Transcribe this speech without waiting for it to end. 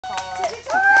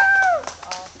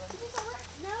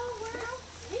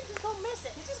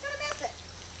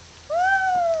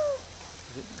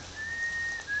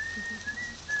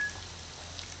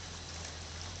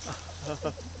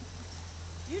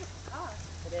Beautiful car.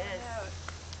 It is.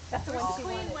 That's the one she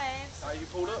wanted. Waves. You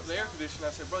pulled up the air conditioner.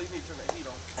 I said, bro, you need to turn that heat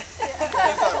on. He's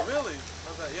like, really? I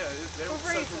was like, yeah, they were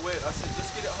soaking wet. I said,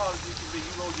 just get it hot as you can be. You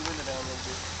roll your window down a little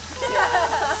bit.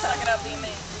 Suck it up, be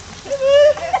me.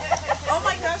 Oh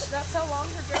my gosh, that's how long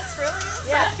her dress really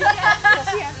is? Yeah.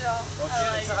 She has it all.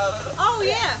 Oh, Oh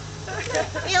yeah.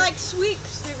 He like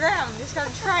sweeps the ground. He's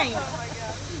got a train. Oh my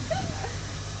gosh.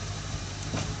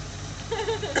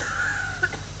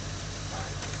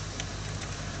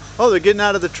 Oh, they're getting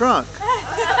out of the trunk.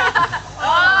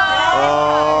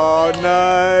 Oh,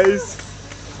 nice.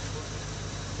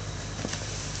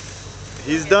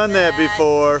 He's done that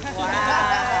before.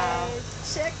 Wow.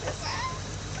 Check this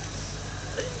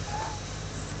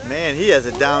out. Man, he has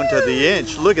it down to the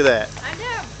inch. Look at that. I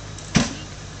know.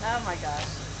 Oh my gosh.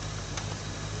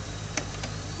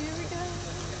 Here we go.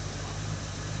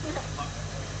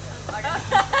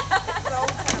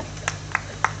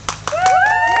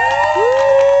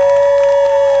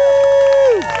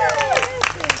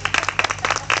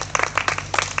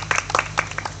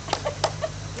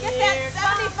 Get that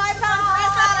 75-pound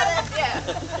dress out of it. Yeah.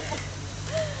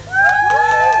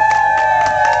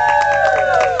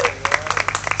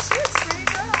 She was pretty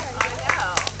dry. I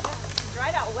know.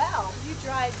 Dried out well. You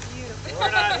dried beautifully.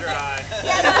 We're not dry.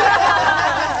 Yes.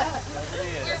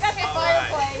 You're at the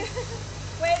fireplace.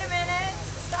 Wait a minute.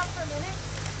 Stop for a minute.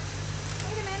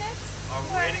 Wait a minute. Are we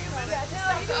waiting a minute?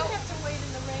 No, you don't have to wait in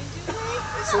the rain, do they?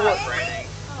 So what? Raining.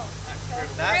 Oh.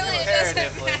 Not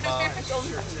comparatively, Mom.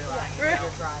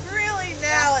 Really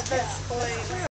now at this point.